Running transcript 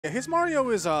Yeah, his Mario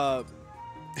is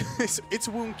it's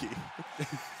wonky.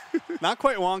 Not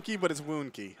quite wonky, but it's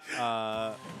wonky.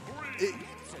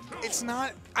 It's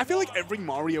not. I feel like every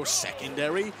Mario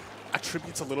secondary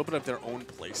attributes a little bit of their own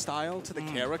play style to the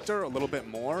character a little bit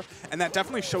more, and that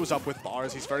definitely shows up with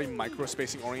Bars. He's very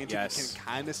micro-spacing oriented. Yes. You can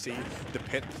kind of see the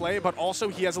pit play, but also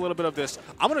he has a little bit of this,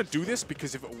 I'm going to do this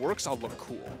because if it works, I'll look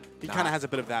cool. He kind of has a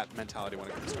bit of that mentality when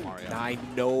it comes to Mario. I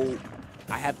know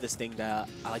I have this thing that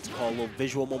I like to call a little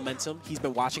visual momentum. He's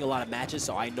been watching a lot of matches,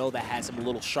 so I know that has him a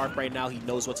little sharp right now. He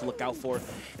knows what to look out for.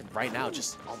 And right now,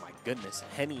 just, oh my goodness,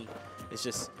 Henny is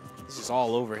just, it's just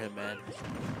all over him, man.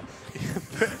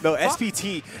 No,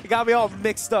 SPT, it got me all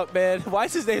mixed up, man. Why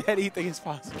is his name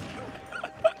HennythingIsPossible?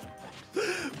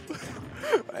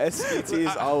 SPT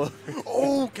is all over.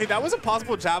 Oh, okay, that was a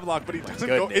possible jab lock, but he doesn't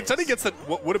go. Instead, he gets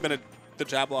what would have been the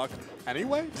jab lock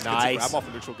anyway. Just nice. Gets a grab off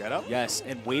a neutral get up. Yes,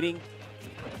 and waiting.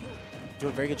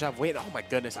 Doing a very good job waiting. Oh my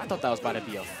goodness, I thought that was about to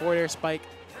be a forward air spike.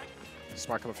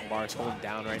 Smart coming from Bars, holding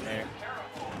down right there.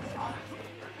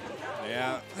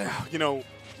 Yeah, you know,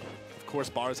 of course,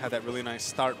 Bars had that really nice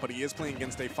start, but he is playing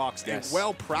against a Fox, a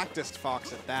well-practiced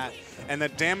Fox at that, and the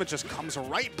damage just comes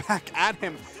right back at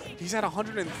him. He's at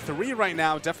 103 right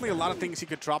now. Definitely a lot of things he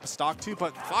could drop a stock to,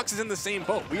 but Fox is in the same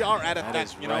boat. We are at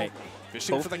that, you know,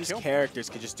 fishing both for the these kill.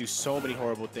 Characters could just do so many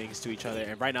horrible things to each other,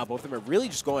 and right now both of them are really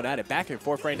just going at it back and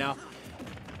forth right now.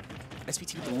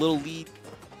 SPT with a little lead.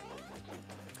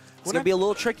 It's going to be a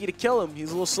little tricky to kill him. He's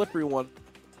a little slippery one.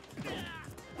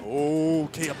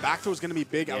 Okay, a back throw is going to be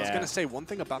big. I was going to say one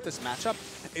thing about this matchup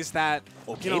is that,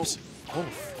 you know,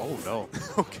 oh no.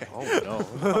 Okay. Oh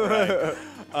no. All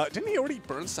right. Didn't he already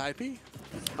burn side B?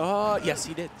 Yes,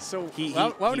 he did. So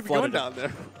why would he be going down there?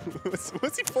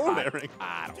 What's he forward airing?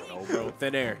 I don't know, bro.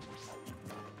 Thin air.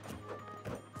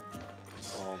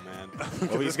 Oh, man.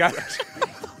 Oh, he's got...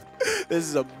 This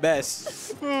is a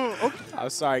mess. Okay. I'm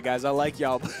sorry, guys. I like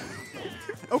y'all.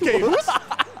 Okay, who's...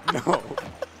 No.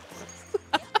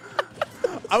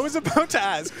 I was about to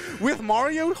ask, with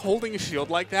Mario holding a shield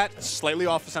like that, slightly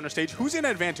off the center stage, who's in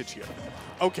advantage here?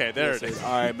 Okay, there it is.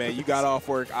 All right, man. You got off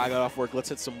work. I got off work. Let's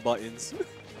hit some buttons.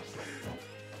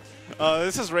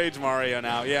 This is Rage Mario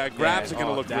now. Yeah, grabs are going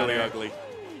to look really ugly.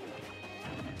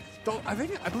 Though I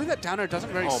believe that down air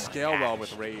doesn't very scale well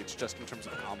with Rage, just in terms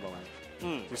of comboing.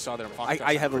 You saw there.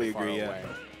 I heavily agree, yeah.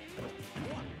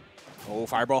 Oh,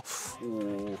 fireball.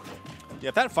 Ooh. Yeah,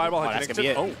 if that fireball had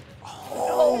connected.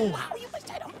 Oh, how you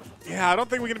missed it? Yeah, I don't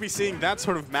think we're going to be seeing that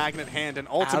sort of magnet hand and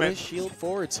ultimate. Out of shield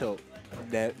forward tilt.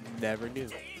 Never knew.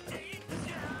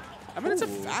 I mean, it's a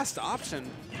fast option,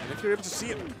 and if you're able to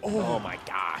see it. Oh my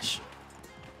gosh.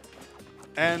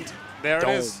 And there it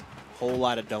is. Whole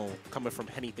lot of dome coming from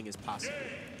HennythingIsPossible.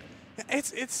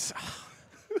 It's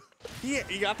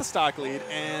he got the stock lead,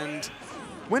 and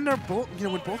when they're both, you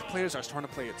know, when both players are starting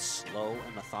to play it slow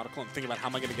and methodical and thinking about how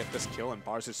am I going to get this kill, and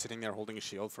Bars is sitting there holding a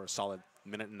shield for a solid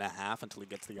minute and a half until he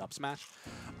gets the up smash.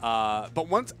 But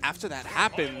once after that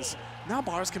happens, now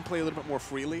Bars can play a little bit more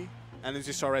freely. And as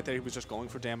you saw right there, he was just going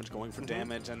for damage,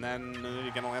 and then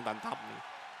you're going to land on top of me.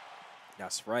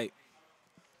 That's right.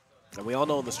 And we all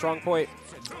know the strong point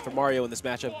for Mario in this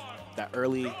matchup, that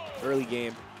early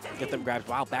game, get them grabbed.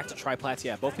 Wow, back to triplats.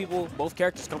 Yeah, both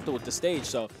characters comfortable with the stage,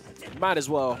 so might as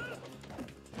well.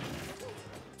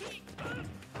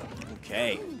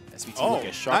 Okay, SPT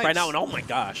looking sharp right now, and oh my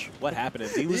gosh, what happened?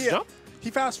 Did he lose jump?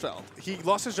 He fast fell. He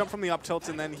lost his jump from the up tilt,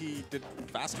 and then he did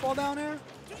fast fall down air.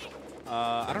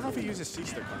 I don't know if he uses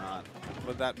C-stick or not,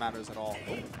 but that matters at all.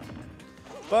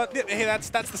 But hey, that's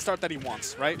the start that he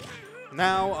wants, right?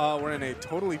 Now we're in a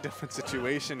totally different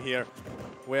situation here,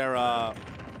 where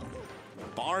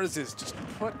Bars is just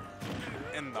put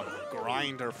in the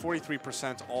grinder,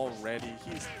 43% already.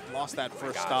 He's lost that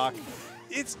first stock.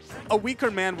 It's a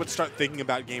weaker man would start thinking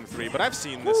about game 3, but I've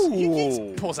seen this.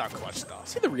 He pulls out clutch stuff.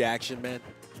 See the reaction, man.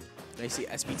 I see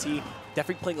SPT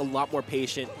definitely playing a lot more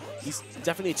patient. He's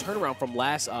definitely a turnaround from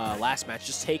last match,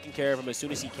 just taking care of him as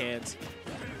soon as he can.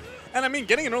 And I mean,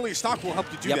 getting an early stock will help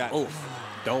you do that. Oh,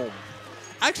 dome.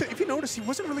 Actually, if you notice, he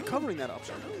wasn't really covering that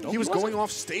option. He was going off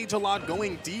stage a lot,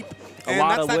 going deep. A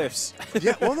lot of whiffs.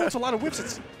 Yeah, well, no, it's a lot of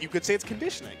whiffs. You could say it's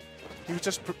conditioning. He was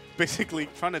just basically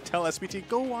trying to tell SPT,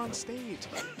 go on stage.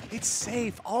 It's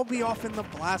safe. I'll be off in the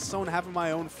blast zone having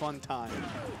my own fun time.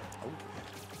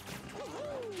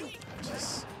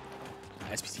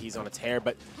 SPT's on a tear,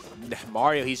 but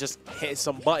Mario, he's just hitting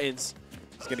some buttons.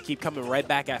 He's going to keep coming right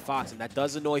back at Fox, and that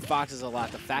does annoy Foxes a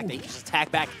lot. The fact that he just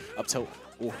attack back up to...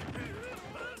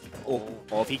 Oh,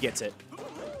 if he gets it.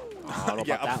 I don't know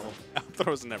about that one. Up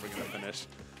throw's never going to finish.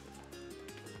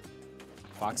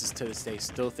 Foxes to this day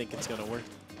still think it's going to work.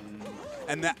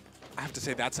 And that I have to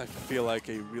say I feel like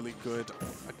a really good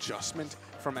adjustment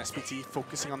from SPT,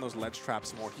 focusing on those ledge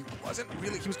traps more.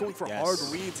 He was going for hard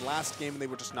reads last game and they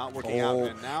were just not working out.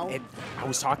 And now, and I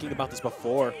was talking about this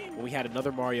before when we had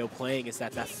another Mario playing, is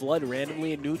that flood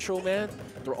randomly in neutral, man,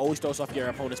 always throws off your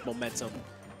opponent's momentum.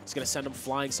 It's going to send them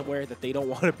flying somewhere that they don't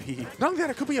want to be. Not only that,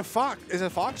 it could be a fox. Is it a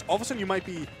fox? All of a sudden you might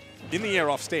be in the air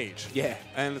off stage. Yeah.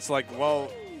 And it's like,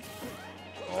 well...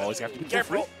 Always have to be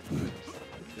careful.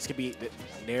 This could be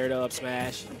nair up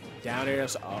smash, down air.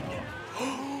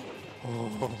 Uh-oh.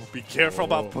 Oh, be careful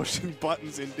about pushing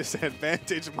buttons in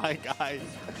disadvantage, my guy.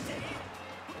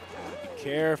 Be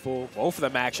careful. Both of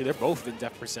them, actually. They're both in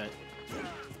def percent.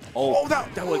 Oh,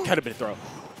 that could have been a throw.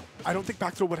 I don't think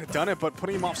back throw would have done it, but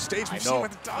putting him off stage, we've seen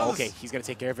what it does. Okay, he's going to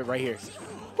take care of it right here.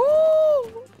 Woo!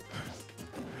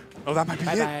 Oh, that might be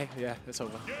it. Bye-bye. Yeah, that's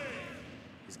over.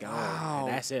 He's gone. Wow.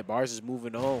 And that's it. Bars is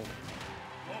moving on.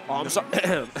 Oh, I'm sorry.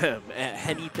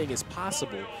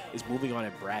 HennythingIsPossible is moving on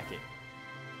in bracket.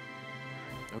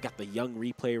 We got the young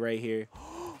replay right here.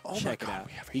 Oh Check my God,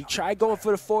 it out. He tried going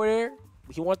for the forward air.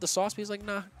 He wanted the sauce, but he's like,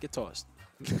 nah, get tossed.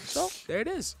 So, there it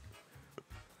is.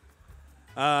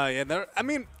 Yeah, I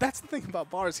mean, that's the thing about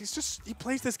Bars. He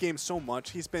plays this game so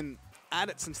much. He's been at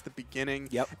it since the beginning.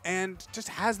 Yep. And just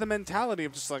has the mentality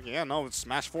of just like, yeah, no, it's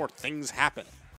Smash 4. Things happen.